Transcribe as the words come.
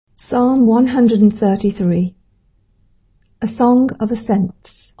Psalm 133. A Song of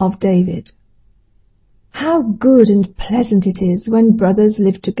Ascents of David. How good and pleasant it is when brothers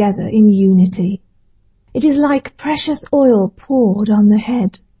live together in unity. It is like precious oil poured on the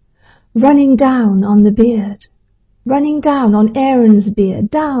head, running down on the beard, running down on Aaron's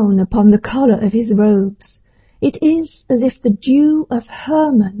beard, down upon the collar of his robes. It is as if the dew of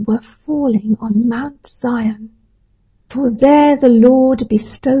Hermon were falling on Mount Zion. For there the Lord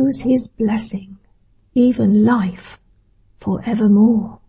bestows his blessing, even life for evermore.